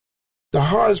The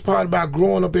hardest part about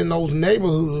growing up in those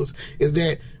neighborhoods is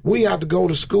that we have to go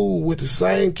to school with the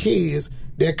same kids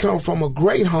that come from a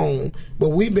great home,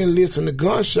 but we've been listening to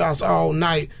gunshots all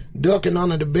night, ducking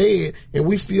under the bed, and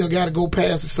we still got to go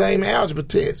past the same algebra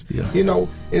test. Yeah. You know,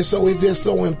 and so it's just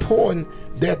so important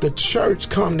that the church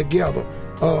come together,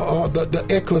 the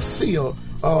ecclesia,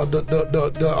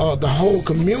 the whole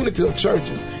community of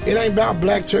churches. It ain't about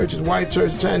black churches, white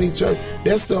churches, Chinese church.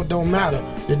 That stuff don't matter.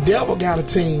 The devil got a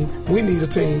team. We need a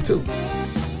team too.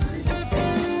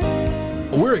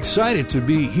 We're excited to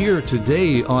be here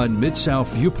today on Mid-South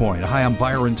Viewpoint. Hi, I'm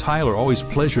Byron Tyler. Always a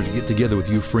pleasure to get together with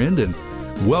you, friend, and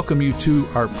welcome you to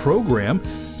our program.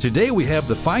 Today we have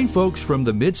the fine folks from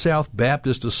the Mid-South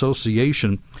Baptist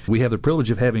Association. We have the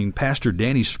privilege of having Pastor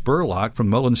Danny Spurlock from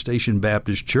Mullen Station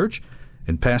Baptist Church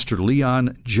and Pastor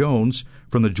Leon Jones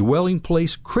from the Dwelling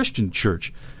Place Christian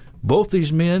Church. Both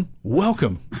these men,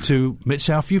 welcome to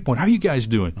Mid-South Viewpoint. How are you guys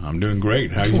doing? I'm doing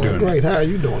great. How are you doing? Great. How are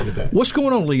you doing today? What's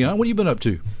going on, Leon? What have you been up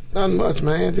to? Not much,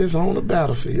 man. Just on the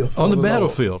battlefield. On the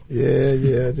battlefield?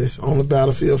 Yeah. Just on the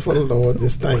battlefield for the Lord.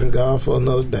 Just thanking God for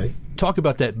another day. Talk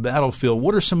about that battlefield.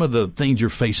 What are some of the things you're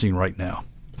facing right now?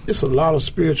 It's a lot of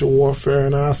spiritual warfare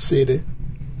in our city.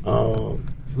 A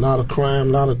lot of crime,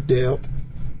 a lot of death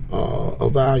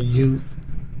of our youth.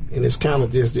 And it's kind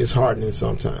of just disheartening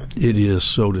sometimes. It is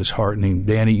so disheartening.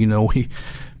 Danny, you know, we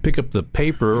pick up the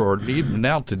paper, or even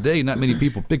now today, not many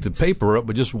people pick the paper up,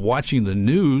 but just watching the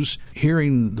news,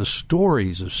 hearing the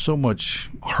stories of so much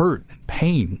hurt and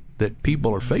pain that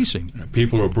people are facing.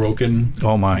 People are broken.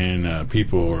 Oh, my. And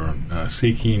people are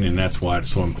seeking, and that's why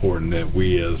it's so important that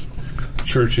we as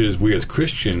churches, we as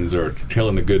Christians are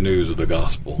telling the good news of the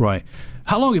gospel. Right.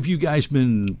 How long have you guys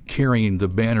been carrying the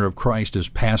banner of Christ as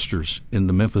pastors in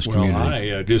the Memphis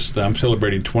community? I'm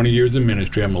celebrating 20 years in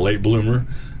ministry. I'm a late bloomer.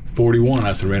 41,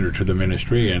 I surrendered to the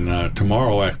ministry, and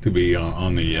tomorrow, actually,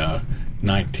 on the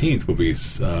 19th, will be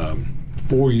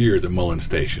 4 years at Mullen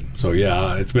Station. So,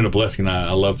 yeah, it's been a blessing.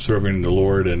 I love serving the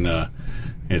Lord, and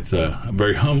it's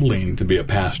very humbling to be a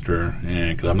pastor,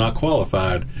 and because I'm not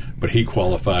qualified, but he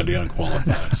qualified the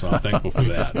unqualified. So I'm thankful for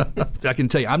that. I can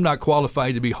tell you, I'm not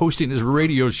qualified to be hosting this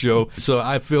radio show, so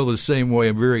I feel the same way.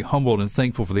 I'm very humbled and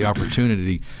thankful for the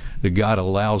opportunity that God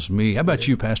allows me. How about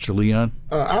you, Pastor Leon?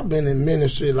 I've been in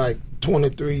ministry like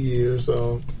 23 years.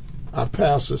 I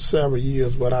pastored several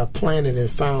years, but I planted and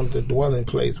founded the Dwelling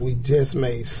Place. We just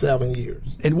made 7 years.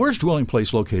 And where's Dwelling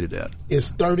Place located at? It's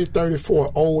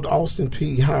 3034 Old Austin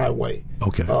Peay Highway.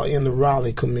 Okay. In the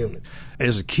Raleigh community.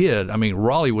 As a kid, I mean,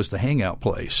 Raleigh was the hangout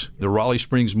place, the Raleigh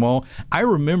Springs Mall. I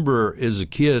remember as a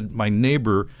kid, my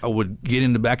neighbor would get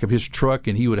in the back of his truck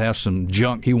and he would have some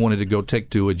junk he wanted to go take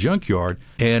to a junkyard,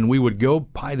 and we would go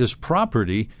buy this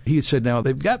property. He said, now,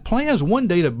 they've got plans one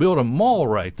day to build a mall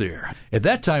right there. At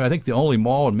that time, I think the only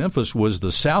mall in Memphis was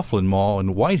the Southland Mall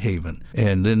in Whitehaven,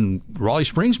 and then Raleigh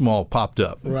Springs Mall popped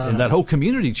up, right. And that whole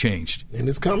community changed. And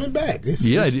it's coming back. It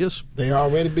is. They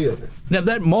already built it. Now,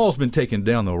 that mall's been taken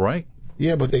down, though, right?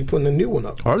 Yeah, but they putting a new one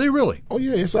up. Are they really? Oh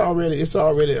yeah, it's already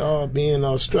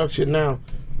being structured now.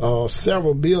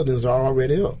 Several buildings are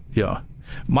already up. Yeah.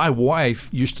 My wife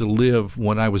used to live,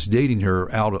 when I was dating her,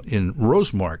 out in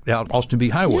Rosemark, out Austin Peay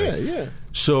Highway. Yeah.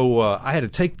 So I had to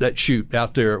take that shoot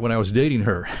out there when I was dating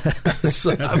her.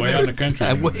 So that's way out in the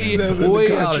country.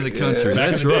 Way out in the country. Yeah.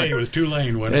 That's right. It was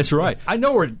 2-lane, wasn't it? That's right. I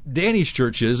know where Danny's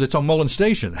church is. It's on Mullen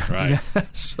Station. Right.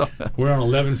 We're on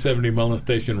 1170 Mullen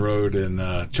Station Road, and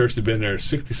church has been there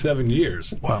 67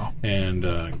 years. Wow. And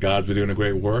God's been doing a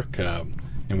great work.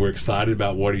 And we're excited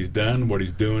about what he's done, what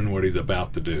he's doing, what he's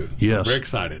about to do. Yes. So very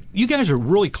excited. You guys are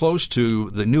really close to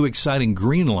the new exciting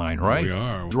Green Line, right? We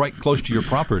are. Right close to your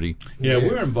property. Yeah,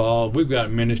 we're involved. We've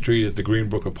got ministry at the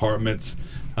Greenbrook Apartments,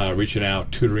 reaching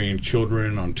out, tutoring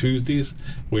children on Tuesdays.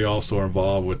 We also are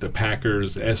involved with the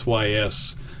Packers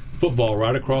SYS football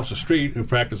right across the street, who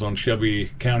practice on Shelby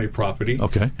County property,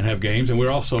 okay, and have games. And we're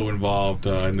also involved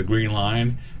in the Green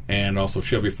Line and also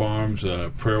Shelby Farms,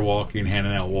 prayer walking,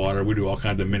 handing out water. We do all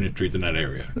kinds of ministries in that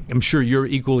area. I'm sure you're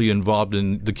equally involved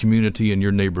in the community in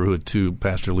your neighborhood too,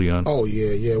 Pastor Leon. Oh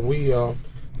yeah. We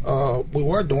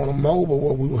were doing a mobile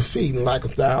where we were feeding like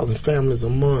 1,000 families a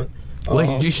month. Wait,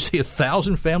 did you say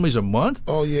 1,000 families a month?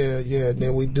 Oh yeah.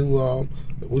 Then we do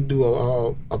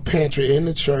a pantry in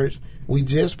the church. We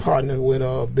just partnered with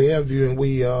Bellevue, and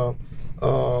we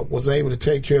was able to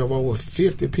take care of over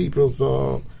 50 people's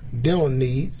dental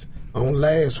needs on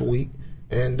last week.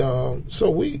 And so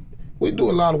we do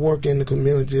a lot of work in the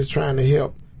community, just trying to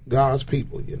help God's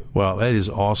people, you know. Wow, that is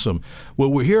awesome. Well,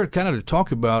 we're here kind of to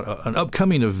talk about an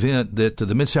upcoming event that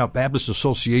the Mid-South Baptist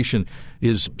Association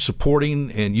is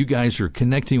supporting and you guys are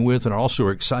connecting with and also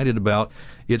are excited about.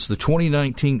 It's the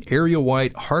 2019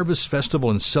 Area-Wide Harvest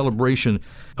Festival and Celebration.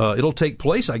 It'll take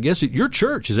place, I guess, at your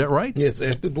church. Is that right? Yes,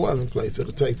 at the dwelling place.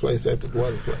 It'll take place at the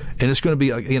dwelling place. And it's going to be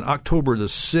in October the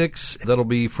 6th. That'll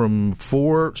be from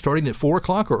starting at 4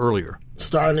 o'clock or earlier?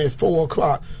 Starting at 4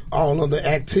 o'clock, all of the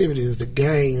activities, the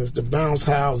games, the bounce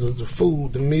houses, the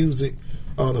food, the music,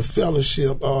 the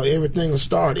fellowship, everything will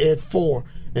start at 4.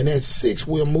 And at 6,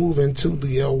 we'll move into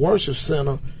the worship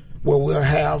center where we'll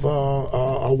have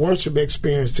a worship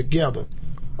experience together.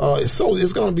 It's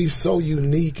going to be so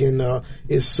unique and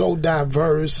it's so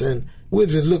diverse, and we're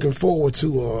just looking forward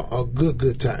to a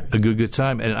good time. A good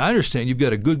time. And I understand you've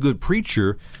got a good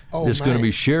preacher that's going to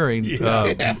be sharing.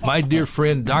 My dear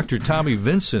friend, Dr. Tommy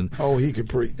Vinson. Oh, he can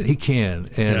preach. He can.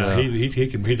 And he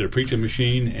can. He's a preaching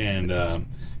machine, and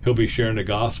he'll be sharing the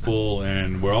gospel.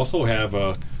 And we also have,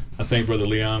 I think, Brother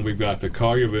Leon, we've got the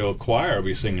Collierville Choir will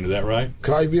be singing. Is that right?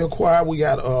 Collierville Choir. We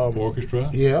got orchestra.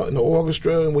 Yeah, and the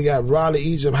orchestra, and we got Raleigh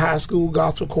Egypt High School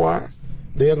Gospel Choir.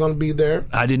 They're going to be there.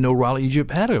 I didn't know Raleigh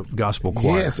Egypt had a gospel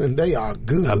choir. Yes, and they are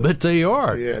good. I bet they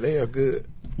are. Yeah, they are good.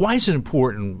 Why is it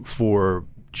important for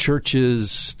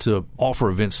churches to offer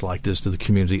events like this to the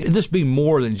community and this be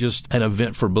more than just an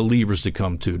event for believers to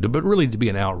come to, but really to be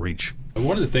an outreach?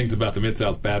 One of the things about the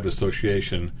Mid-South Baptist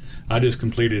Association, I just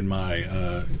completed my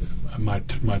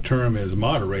term as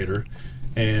moderator,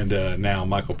 and now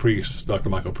Dr.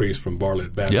 Michael Priest from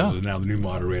Bartlett Baptist is now the new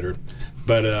moderator.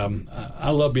 But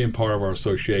I love being part of our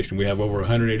association. We have over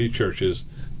 180 churches,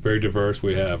 very diverse.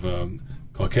 We have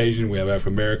Caucasian, we have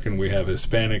African American, we have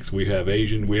Hispanics, we have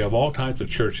Asian, we have all types of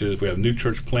churches. We have new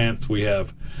church plants. We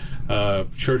have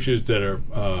churches that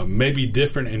are maybe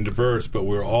different and diverse, but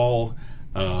we're all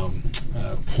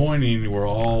we're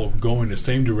all going the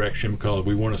same direction because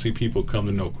we want to see people come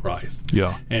to know Christ.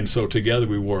 Yeah. And so together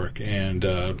we work, and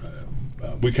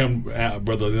we come,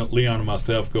 Brother Leon and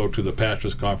myself go to the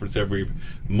pastors conference every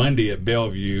Monday at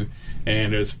Bellevue,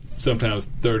 and there's sometimes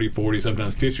 30, 40,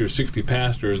 sometimes 50 or 60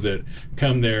 pastors that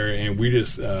come there, and we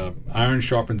just iron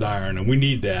sharpens iron, and we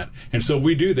need that. And so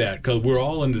we do that because we're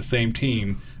all in the same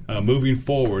team moving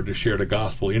forward to share the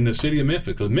gospel in the city of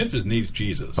Memphis, because Memphis needs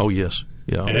Jesus. Oh, yes.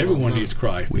 Yeah. And everyone needs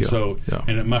Christ.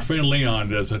 And my friend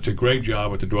Leon does such a great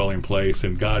job with the dwelling place,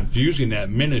 and God using that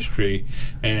ministry,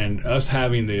 and us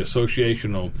having the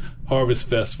associational harvest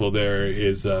festival there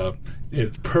is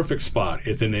it's perfect spot.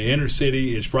 It's in the inner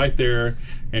city. It's right there,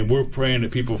 and we're praying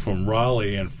that people from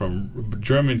Raleigh and from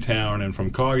Germantown and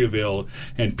from Collierville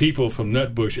and people from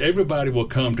Nutbush, everybody will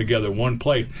come together one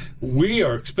place. We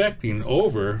are expecting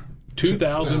over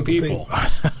 2,000 people.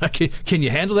 Can you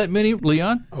handle that many,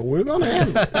 Leon? We're going to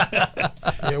handle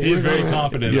it. He's very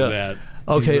confident of that.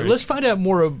 Okay, let's find out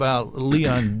more about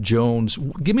Leon Jones.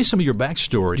 Give me some of your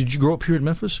backstory. Did you grow up here in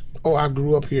Memphis? Oh, I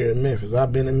grew up here in Memphis.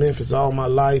 I've been in Memphis all my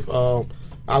life.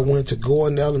 I went to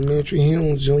Gordon Elementary,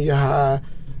 Hume Junior High.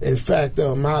 In fact,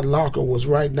 my locker was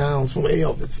right down from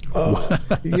Elvis.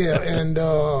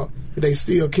 And they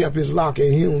still kept his locker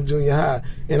at Hume Junior High.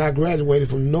 And I graduated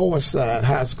from Northside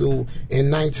High School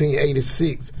in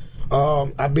 1986.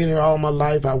 I've been here all my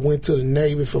life. I went to the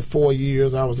Navy for 4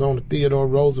 years. I was on the Theodore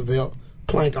Roosevelt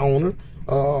plank owner,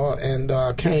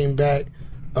 and came back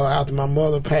after my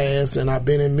mother passed, and I've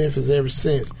been in Memphis ever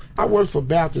since. I worked for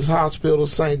Baptist Hospital,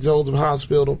 St. Joseph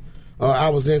Hospital. I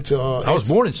was into... I was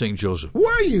born in St. Joseph.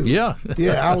 Were you? Yeah.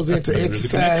 Yeah, I was into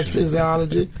exercise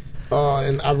physiology,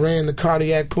 and I ran the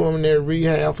cardiac pulmonary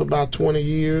rehab for about 20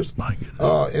 years. My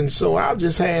goodness. And so I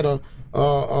just had a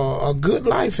good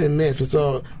life in Memphis.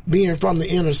 Being from the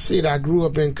inner city, I grew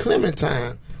up in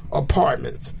Clementine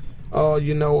apartments,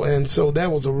 and so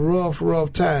that was a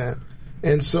rough time.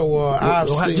 And so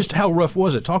just how rough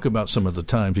was it? Talk about some of the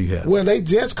times you had. Well, they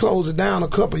just closed it down a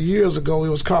couple of years ago. It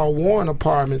was called Warren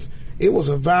Apartments. It was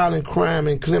a violent crime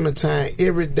in Clementine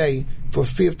every day for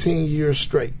 15 years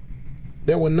straight.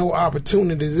 There were no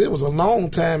opportunities. It was a long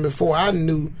time before I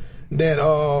knew that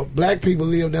black people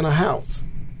lived in a house,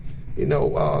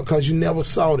 because you never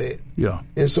saw that. Yeah.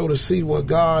 And so to see what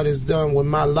God has done with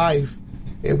my life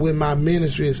and with my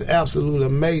ministry is absolutely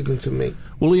amazing to me.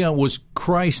 Well, Leon, was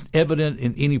Christ evident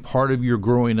in any part of your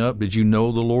growing up? Did you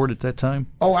know the Lord at that time?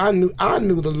 Oh, I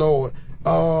knew the Lord.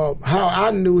 How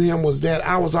I knew him was that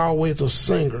I was always a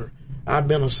singer. I've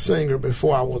been a singer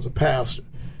before I was a pastor.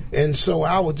 And so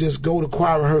I would just go to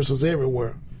choir rehearsals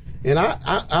everywhere. And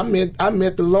I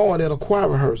met the Lord at a choir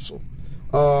rehearsal.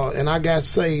 And I got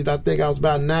saved. I think I was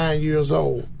about 9 years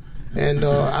old. And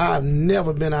I've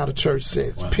never been out of church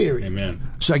since, period. Amen.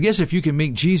 So I guess if you can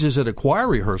meet Jesus at a choir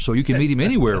rehearsal, you can meet him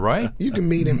anywhere, right? You can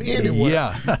meet him anywhere.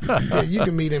 Yeah. You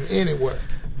can meet him anywhere.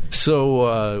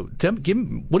 So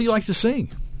what do you like to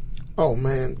sing? Oh,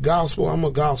 man, gospel. I'm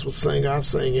a gospel singer. I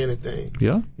sing anything.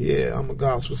 Yeah? Yeah, I'm a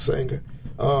gospel singer.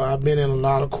 I've been in a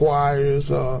lot of choirs.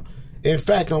 In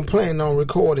fact, I'm planning on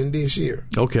recording this year.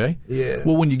 Okay. Yeah.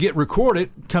 Well, when you get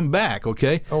recorded, come back,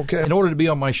 okay? Okay. In order to be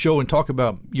on my show and talk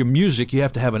about your music, you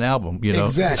have to have an album, you know?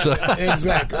 Exactly.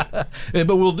 Exactly.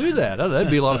 But we'll do that.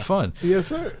 That'd be a lot of fun. Yes,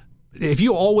 sir. Have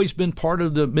you always been part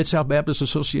of the Mid-South Baptist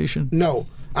Association? No.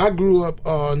 I grew up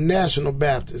National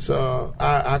Baptist.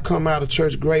 I come out of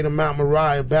church, Greater Mount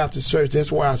Moriah Baptist Church.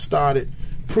 That's where I started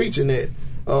preaching at.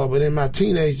 But in my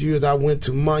teenage years, I went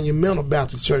to Monumental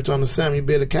Baptist Church on the Samuel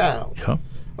Billy Cowles. Yeah.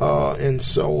 And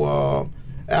so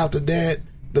after that,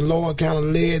 the Lord kind of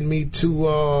led me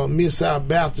to Mid-South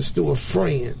Baptist through a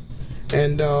friend.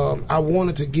 And I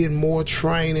wanted to get more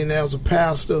training as a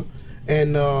pastor,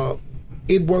 and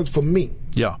it worked for me.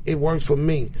 Yeah. It worked for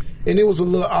me. And it was a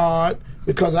little odd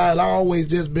because I had always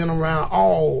just been around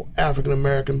all African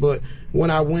American, but when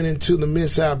I went into the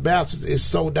Mid-South Baptist, it's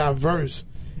so diverse,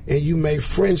 and you make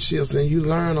friendships and you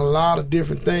learn a lot of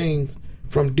different things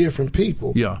from different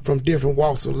people, from different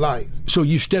walks of life. So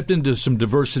you stepped into some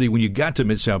diversity when you got to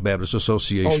Mid-South Baptist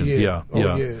Association. Oh, yeah.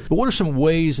 Yeah. But what are some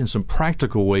ways and some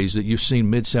practical ways that you've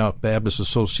seen Mid-South Baptist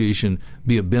Association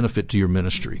be a benefit to your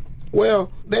ministry?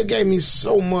 Well, they gave me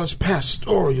so much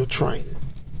pastoral training.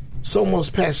 And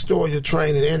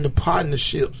the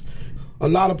partnerships. A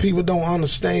lot of people don't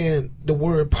understand the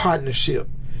word partnership.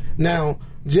 Now,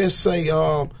 just say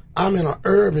I'm in an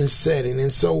urban setting,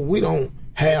 and so we don't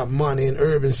have money in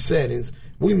urban settings.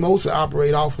 We mostly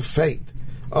operate off of faith.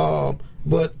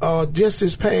 But just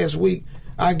this past week,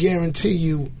 I guarantee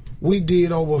you, we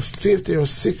did over $50,000 or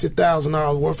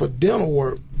 $60,000 worth of dental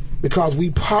work because we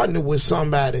partnered with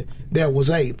somebody that was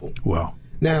able. Wow.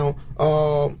 Now,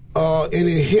 and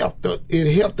it helped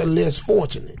the less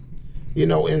fortunate, you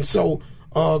know. And so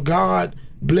God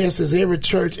blesses every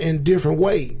church in different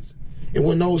ways. And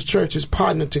when those churches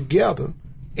partner together,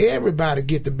 everybody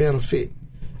get the benefit.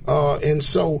 And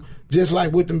so just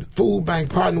like with the food bank,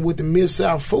 partner with the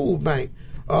Mid-South Food Bank,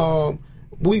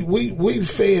 we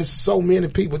fed so many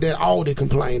people that all they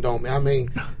complained on me. I mean,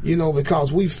 you know,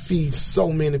 because we feed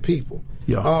so many people.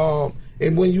 Yeah.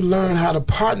 And when you learn how to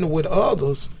partner with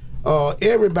others,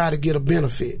 everybody get a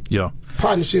benefit. Yeah.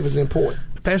 Partnership is important.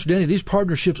 Pastor Danny, these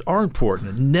partnerships are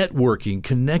important. Networking,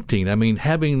 connecting. I mean,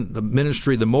 having the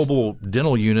ministry, the mobile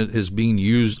dental unit is being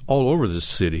used all over the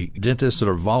city. Dentists that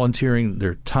are volunteering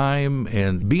their time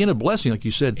and being a blessing, like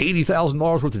you said, $80,000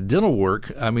 worth of dental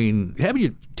work. I mean, having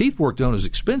your teeth work done is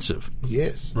expensive.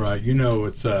 Yes. Right. You know,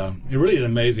 it really is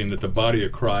amazing that the body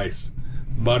of Christ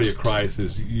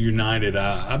is united.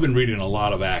 I've been reading a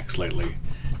lot of Acts lately,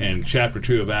 and chapter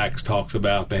 2 of Acts talks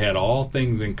about they had all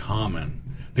things in common.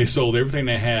 They sold everything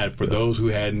they had for those who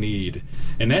had need.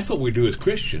 And that's what we do as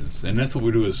Christians. And that's what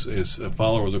we do as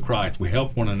followers of Christ. We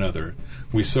help one another.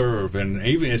 We serve. And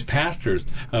even as pastors,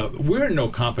 we're in no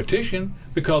competition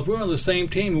because we're on the same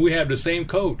team. We have the same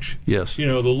coach. Yes. You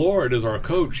know, the Lord is our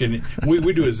coach. And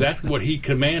we do exactly what He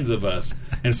commands of us.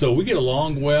 And so we get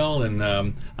along well. And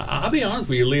I'll be honest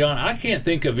with you, Leon, I can't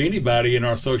think of anybody in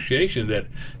our association that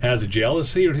has a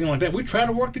jealousy or anything like that. We try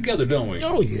to work together, don't we?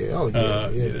 Oh,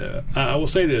 yeah. I will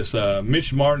say this, Dr.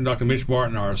 Mitch Martin,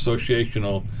 our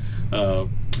associational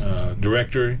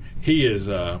director, he's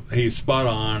spot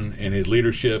on in his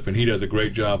leadership, and he does a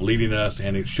great job leading us,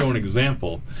 and he's showing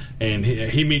example. And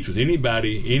he meets with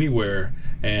anybody, anywhere,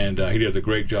 and he does a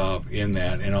great job in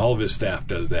that, and all of his staff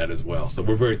does that as well. So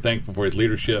we're very thankful for his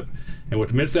leadership. And what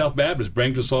the Mid-South Baptist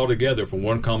brings us all together for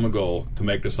one common goal, to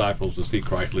make disciples, to see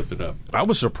Christ lifted up. I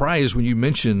was surprised when you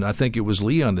mentioned, I think it was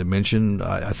Leon that mentioned,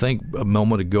 I think a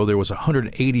moment ago there was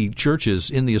 180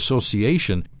 churches in the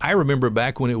association. I remember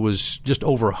back when it was just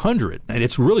over 100, and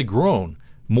it's really grown.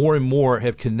 More and more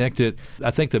have connected.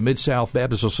 I think the Mid-South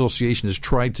Baptist Association has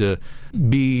tried to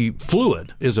be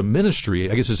fluid as a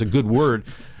ministry. I guess it's a good word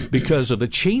because of the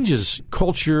changes,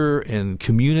 culture and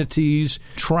communities,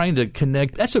 trying to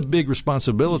connect. That's a big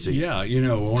responsibility. Yeah, you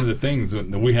know, one of the things that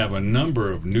we have a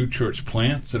number of new church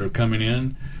plants that are coming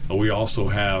in. We also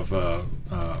have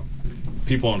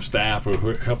people on staff who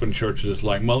are helping churches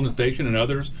like Mullen Station and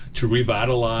others to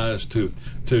revitalize, to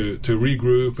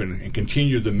regroup and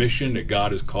continue the mission that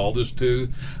God has called us to.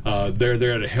 They're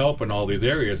there to help in all these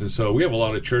areas. And so we have a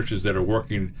lot of churches that are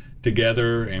working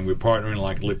together, and we're partnering,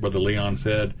 like Brother Leon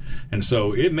said. And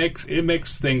so it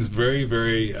makes things very,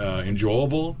 very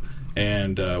enjoyable.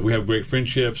 and we have great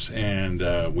friendships,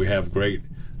 and we have great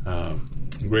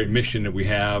mission that we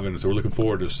have, and so we're looking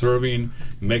forward to serving,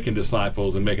 making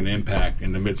disciples, and making an impact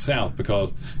in the Mid-South,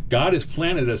 because God has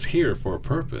planted us here for a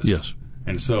purpose. Yes.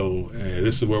 And so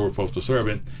this is where we're supposed to serve.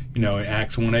 And,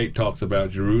 Acts 1:8 talks about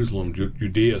Jerusalem,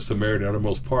 Judea, Samaria, and the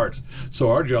uttermost parts.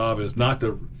 So our job is not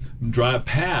to drive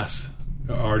past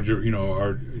our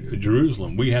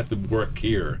Jerusalem. We have to work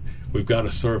here. We've got to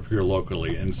serve here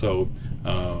locally. And so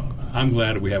I'm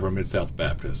glad that we have our Mid-South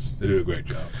Baptists. They do a great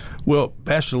job. Well,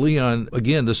 Pastor Leon,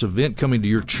 again, this event coming to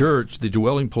your church, the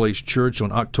Dwelling Place Church,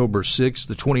 on October 6th,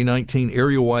 the 2019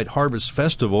 Area-Wide Harvest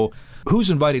Festival. Who's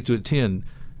invited to attend?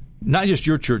 Not just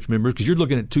your church members, because you're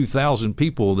looking at 2,000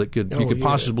 people that could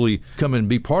possibly come and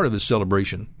be part of this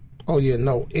celebration. Oh, yeah,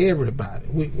 no, everybody.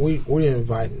 We're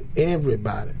inviting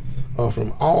everybody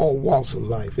from all walks of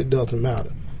life. It doesn't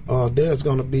matter.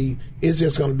 It's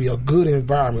just going to be a good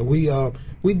environment.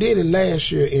 We did it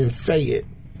last year in Fayette,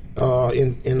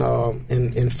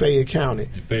 in Fayette County.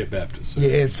 In Fayette Baptist. Yeah,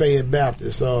 at Fayette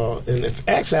Baptist.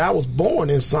 Actually, I was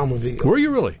born in Somerville. Were you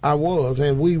really? I was,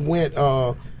 and we went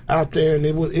out there, and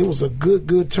it was a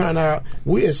good turnout.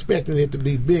 We're expecting it to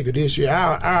be bigger this year.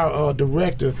 Our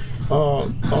director,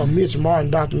 Mitch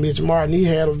Martin, Dr. Mitch Martin, he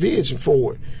had a vision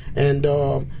for it, and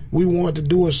we wanted to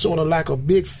do it sort of like a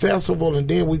big festival, and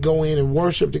then we go in and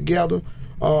worship together.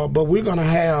 But we're going to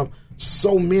have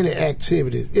so many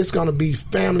activities. It's going to be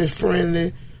family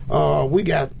friendly. We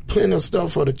got plenty of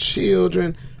stuff for the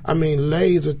children. I mean,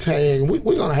 laser tag. We're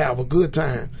going to have a good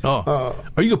time. Are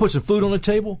you going to put some food on the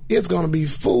table? It's going to be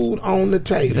food on the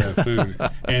table. Yeah, food.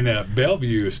 And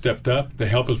Bellevue has stepped up to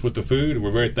help us with the food.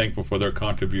 We're very thankful for their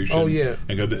contribution. Oh, yeah.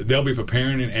 And they'll be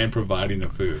preparing it and providing the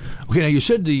food. Okay, now you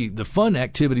said the fun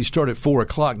activities start at 4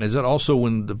 o'clock. Now, is that also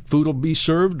when the food will be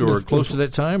served or close to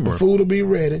that time? Or? The food will be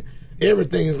ready.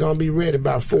 Everything is going to be ready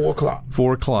by 4 o'clock.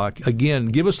 4 o'clock. Again,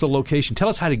 give us the location. Tell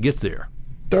us how to get there.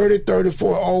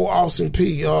 3034 Old Austin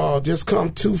P. Just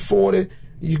come 240.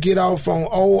 You get off on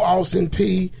Old Austin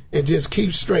P. and just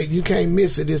keep straight. You can't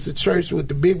miss it. It's a church with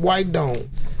the big white dome.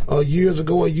 Years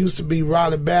ago, it used to be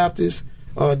Raleigh Baptist.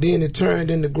 Then it turned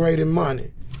into Greater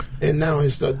Money. And now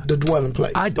it's the Dwelling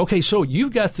Place. Okay, so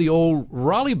you've got the old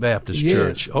Raleigh Baptist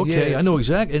Church. Okay, yes. I know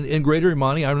exactly. In Greater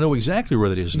Imani, I know exactly where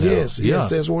that is now. Yes,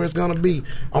 that's where it's going to be,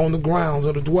 on the grounds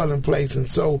of the Dwelling Place. And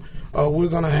so we're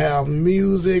going to have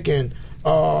music and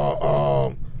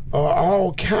all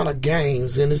kind of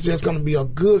games, and it's just going to be a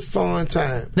good, fun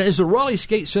time. Now, is the Raleigh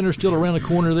Skate Center still around the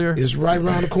corner there? It's right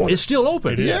around the corner. It's still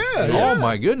open? Yeah. Oh,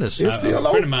 my goodness. It's still open. A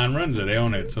friend of mine runs it. They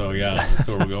own it, so yeah, that's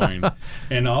where we're going.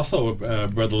 And also,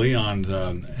 Brother Leon's,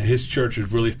 his church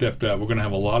has really stepped up. We're going to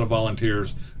have a lot of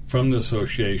volunteers from the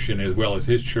association as well as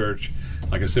his church.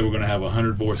 Like I said, we're going to have a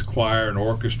 100-voice choir and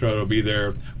orchestra that'll be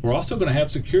there. We're also going to have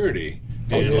security.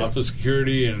 And lots of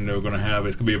security, and it's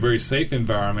going to be a very safe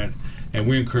environment, and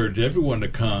we encourage everyone to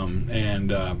come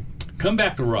and come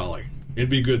back to Raleigh. It'd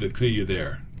be good to see you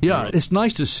there. Yeah, it's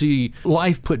nice to see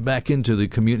life put back into the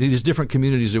community, these different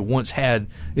communities that once had,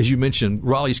 as you mentioned,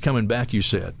 Raleigh's coming back, you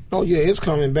said. Oh, yeah, it's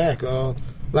coming back.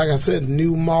 Like I said, the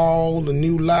new mall, the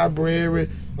new library,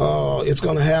 it's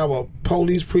going to have a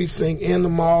police precinct in the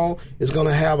mall. It's going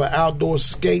to have an outdoor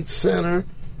skate center.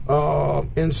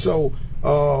 And so...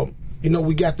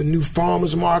 we got the new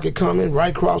farmers market coming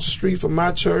right across the street from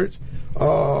my church.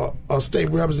 State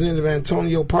Representative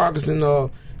Antonio Parkinson,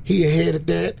 he headed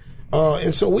that.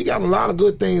 And so we got a lot of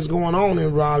good things going on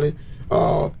in Raleigh.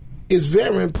 It's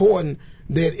very important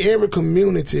that every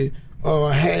community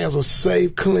has a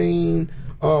safe, clean,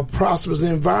 prosperous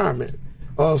environment.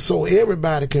 So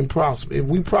everybody can prosper. If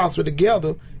we prosper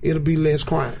together, it'll be less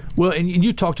crime. Well, and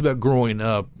you talked about growing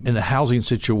up in a housing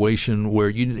situation where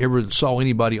you never saw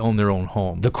anybody own their own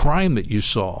home. The crime that you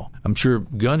saw, I'm sure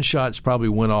gunshots probably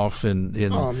went off, and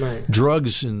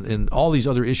drugs and all these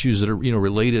other issues that are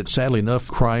related, sadly enough,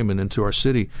 crime and into our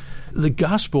city. The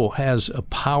gospel has a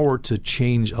power to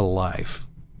change a life.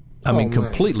 I mean,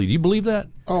 completely. Do you believe that?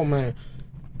 Oh, man.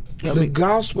 The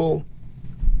gospel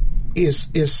is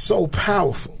so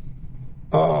powerful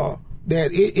that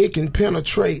it can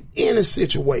penetrate any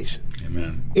situation.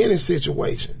 Amen. Any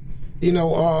situation.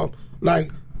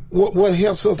 Like what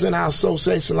helps us in our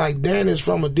association, like Dan is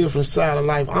from a different side of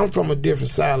life, I'm from a different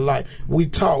side of life. We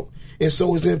talk. And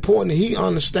so it's important that he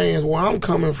understands where I'm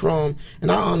coming from,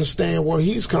 and I understand where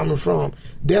he's coming from.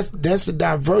 That's the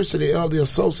diversity of the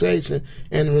association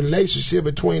and the relationship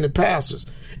between the pastors.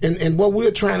 And what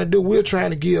we're trying to do, we're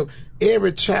trying to give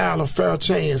every child a fair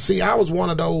chance. See, I was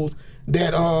one of those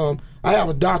that I have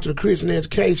a doctorate of Christian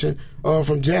education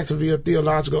from Jacksonville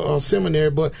Theological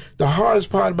Seminary, but the hardest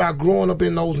part about growing up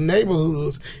in those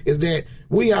neighborhoods is that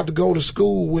we have to go to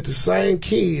school with the same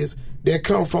kids that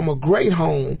come from a great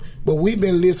home, but we've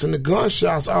been listening to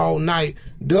gunshots all night,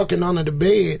 ducking under the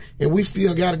bed, and we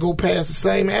still got to go past the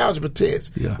same algebra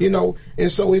test. Yeah. You know,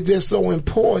 and so it's just so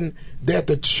important that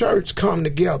the church come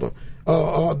together,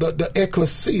 the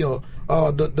ecclesia,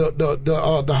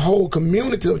 the whole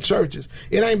community of churches.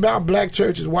 It ain't about black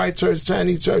churches, white churches,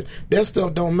 Chinese church. That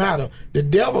stuff don't matter. The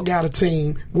devil got a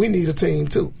team. We need a team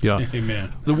too. Yeah. Amen.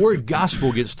 The word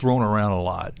gospel gets thrown around a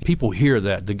lot. People hear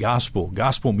that, the gospel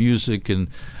music and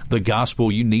the gospel,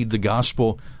 you need the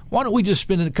gospel. Why don't we just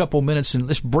spend a couple minutes and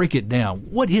let's break it down.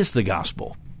 What is the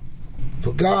gospel?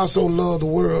 For God so loved the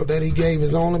world that he gave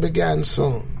his only begotten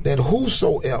Son, that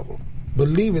whosoever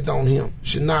believeth on him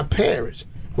should not perish,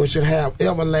 but should have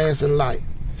everlasting life.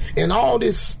 And all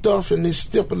this stuff and these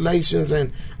stipulations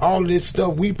and all of this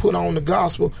stuff we put on the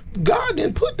gospel, God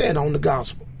didn't put that on the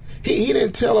gospel. He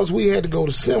didn't tell us we had to go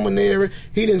to seminary.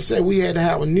 He didn't say we had to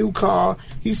have a new car.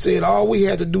 He said all we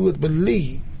had to do is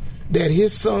believe that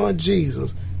his Son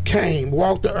Jesus came,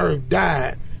 walked the earth,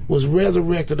 died, was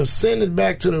resurrected, ascended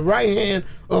back to the right hand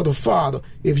of the Father.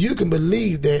 If you can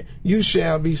believe that, you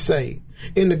shall be saved.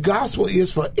 And the gospel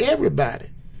is for everybody.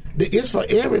 It's for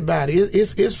everybody.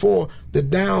 It's for the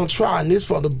downtrodden. It's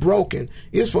for the broken.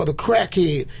 It's for the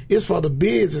crackhead. It's for the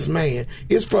businessman.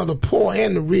 It's for the poor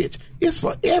and the rich. It's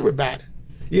for everybody.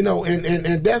 You know,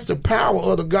 and that's the power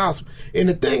of the gospel. And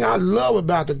the thing I love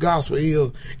about the gospel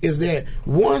is that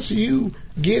once you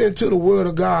get into the Word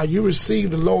of God, you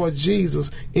receive the Lord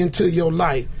Jesus into your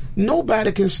life,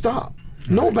 nobody can stop.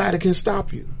 Nobody can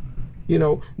stop you. You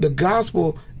know, the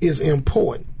gospel is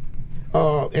important.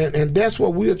 And that's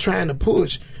what we're trying to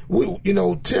push.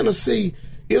 Tennessee,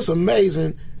 it's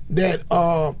amazing that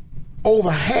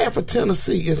over half of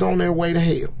Tennessee is on their way to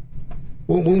hell.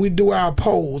 When we do our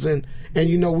polls and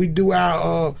we do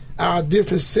our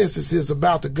different censuses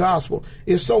about the gospel,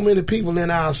 there's so many people in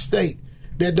our state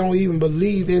that don't even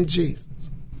believe in Jesus.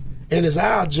 And it's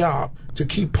our job to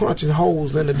keep punching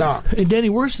holes in the dark. Hey, Danny,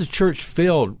 where's the church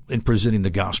failed in presenting the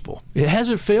gospel? Has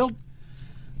it failed?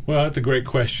 Well, that's a great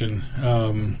question.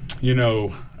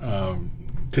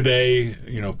 Today,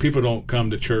 people don't come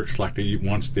to church like they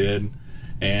once did,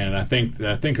 and I think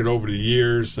that over the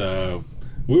years,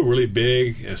 we were really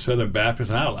big as Southern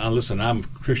Baptists. Listen, I'm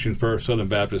Christian first, Southern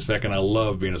Baptist second. I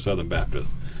love being a Southern Baptist,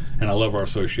 and I love our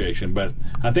association. But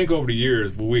I think over the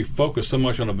years, we focused so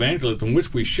much on evangelism,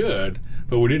 which we should,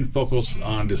 but we didn't focus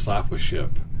on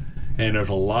discipleship. And there's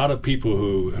a lot of people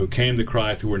who came to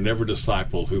Christ who were never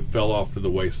discipled, who fell off to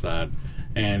the wayside.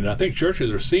 And I think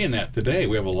churches are seeing that today.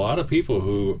 We have a lot of people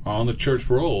who are on the church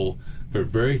roll, but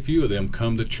very few of them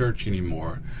come to church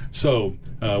anymore. So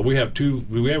we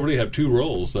really have two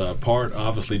roles. Part,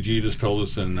 obviously, Jesus told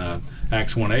us in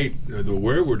Acts 1:8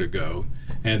 where we're to go,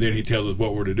 and then he tells us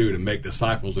what we're to do to make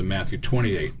disciples in Matthew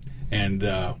 28.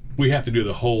 And we have to do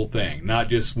the whole thing, not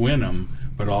just win them,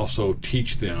 but also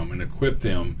teach them and equip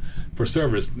them for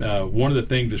service. One of the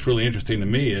things that's really interesting to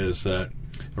me is that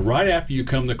right after you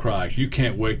come to Christ, you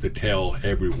can't wait to tell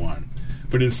everyone.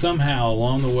 But then somehow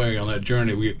along the way on that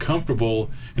journey, we get comfortable,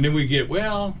 and then we get,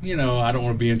 I don't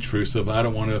want to be intrusive. I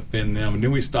don't want to offend them. And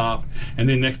then we stop, and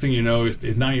then next thing you know,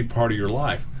 it's not even part of your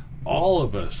life. All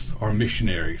of us are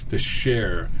missionaries to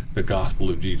share the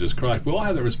gospel of Jesus Christ. We all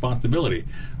have that responsibility.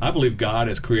 I believe God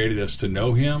has created us to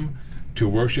know him, to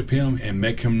worship him, and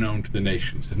make him known to the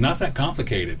nations. It's not that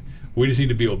complicated. We just need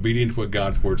to be obedient to what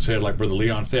God's word said, like Brother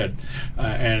Leon said.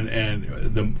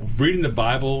 Reading the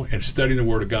Bible and studying the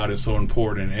Word of God is so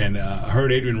important. And I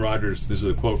heard Adrian Rogers, this is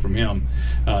a quote from him,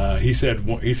 he said,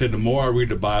 the more I read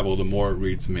the Bible, the more it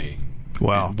reads me.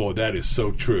 Wow. And boy, that is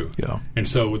so true. Yeah. And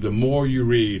so the more you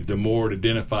read, the more it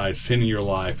identifies sin in your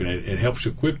life, and it helps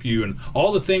equip you and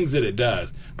all the things that it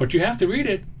does. But you have to read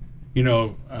it.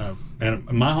 And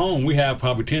in my home, we have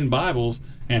probably 10 Bibles,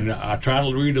 and I try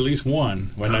to read at least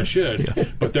one when I should. Yeah.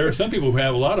 But there are some people who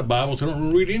have a lot of Bibles who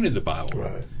don't read any of the Bible.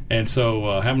 Right. And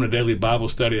so having a daily Bible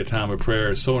study, a time of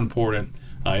prayer, is so important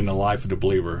in the life of the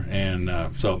believer.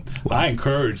 And so I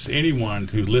encourage anyone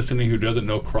who's listening who doesn't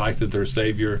know Christ as their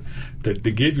Savior to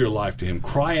give your life to him.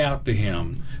 Cry out to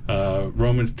him.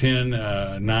 Romans 10,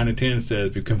 9 and 10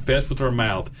 says, if you confess with our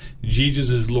mouth Jesus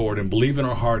is Lord and believe in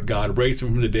our heart God raised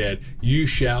him from the dead, you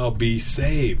shall be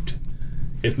saved.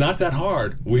 It's not that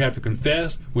hard. We have to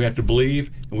confess, we have to believe,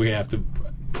 and we have to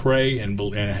pray and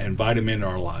invite him into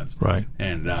our lives. Right.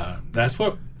 And that's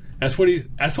what That's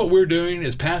what we're doing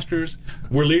as pastors.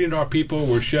 We're leading our people.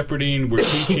 We're shepherding. We're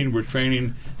teaching. We're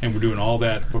training, and we're doing all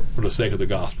that for the sake of the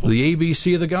gospel. The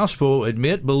ABC of the gospel: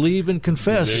 admit, believe, and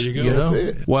confess. There you go. That's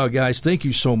it. Wow, guys, thank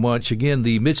you so much. Again,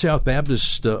 the Mid-South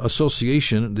Baptist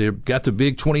Association, they've got the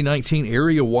big 2019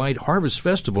 area-wide Harvest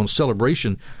Festival and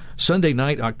celebration Sunday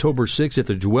night, October 6th at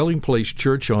the Dwelling Place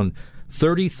Church on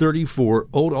 3034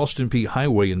 Old Austin Peay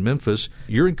Highway in Memphis.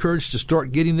 You're encouraged to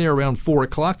start getting there around 4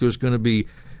 o'clock. There's going to be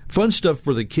fun stuff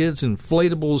for the kids,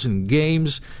 inflatables and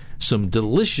games, some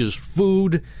delicious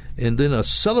food, and then a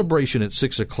celebration at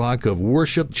 6 o'clock of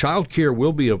worship. Child care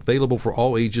will be available for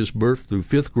all ages, birth through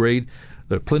 5th grade.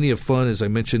 There's plenty of fun, as I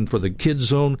mentioned, for the kids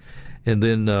zone. And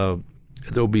then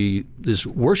there'll be this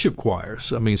worship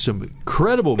choirs. I mean, some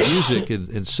incredible music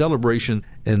and celebration.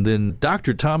 And then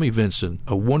Dr. Tommy Vinson,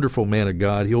 a wonderful man of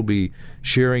God, he'll be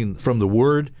sharing from the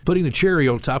Word, putting the cherry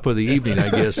on top of the evening, I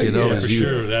guess, Yeah, as you,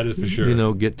 sure. That is for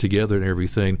sure. Get together and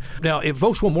everything. Now, if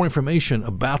folks want more information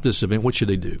about this event, what should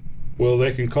they do? Well,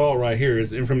 they can call right here.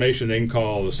 It's information they can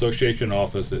call the association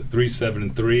office at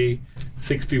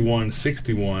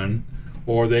 373-6161,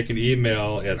 or they can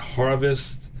email at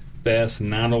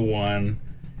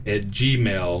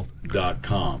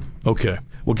harvestfest901@gmail.com. Okay.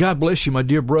 Well, God bless you, my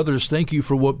dear brothers. Thank you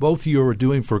for what both of you are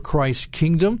doing for Christ's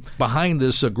kingdom. Behind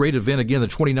this great event, again, the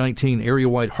 2019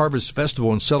 Area-Wide Harvest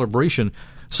Festival and Celebration,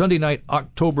 Sunday night,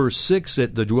 October 6th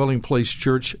at the Dwelling Place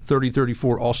Church,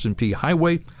 3034 Austin Peay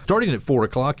Highway, starting at 4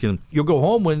 o'clock, and you'll go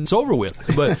home when it's over with.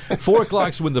 But 4 o'clock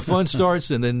is when the fun starts,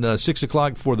 and then 6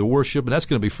 o'clock for the worship, and that's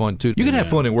going to be fun, too. You can have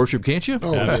fun in worship, can't you?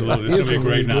 Oh, absolutely. It's going to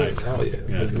be a great night. Oh, yeah.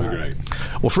 It's going to be great.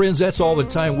 Well, friends, that's all the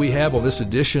time we have on this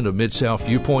edition of Mid-South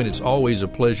Viewpoint. It's always a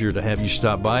pleasure to have you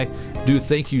stop by. Do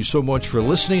thank you so much for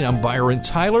listening. I'm Byron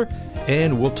Tyler,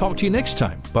 and we'll talk to you next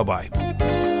time. Bye-bye.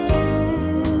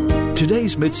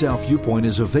 Today's Mid-South Viewpoint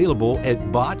is available at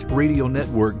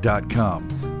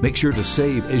botradionetwork.com. Make sure to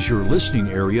save as your listening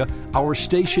area our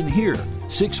station here,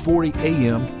 640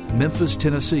 AM, Memphis,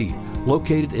 Tennessee,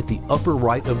 located at the upper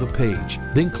right of the page.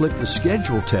 Then click the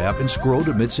Schedule tab and scroll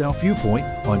to Mid-South Viewpoint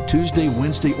on Tuesday,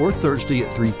 Wednesday, or Thursday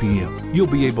at 3 p.m. You'll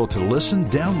be able to listen,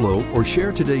 download, or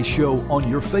share today's show on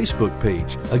your Facebook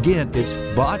page. Again, it's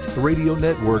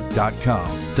botradionetwork.com.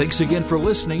 Thanks again for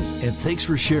listening, and thanks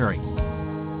for sharing.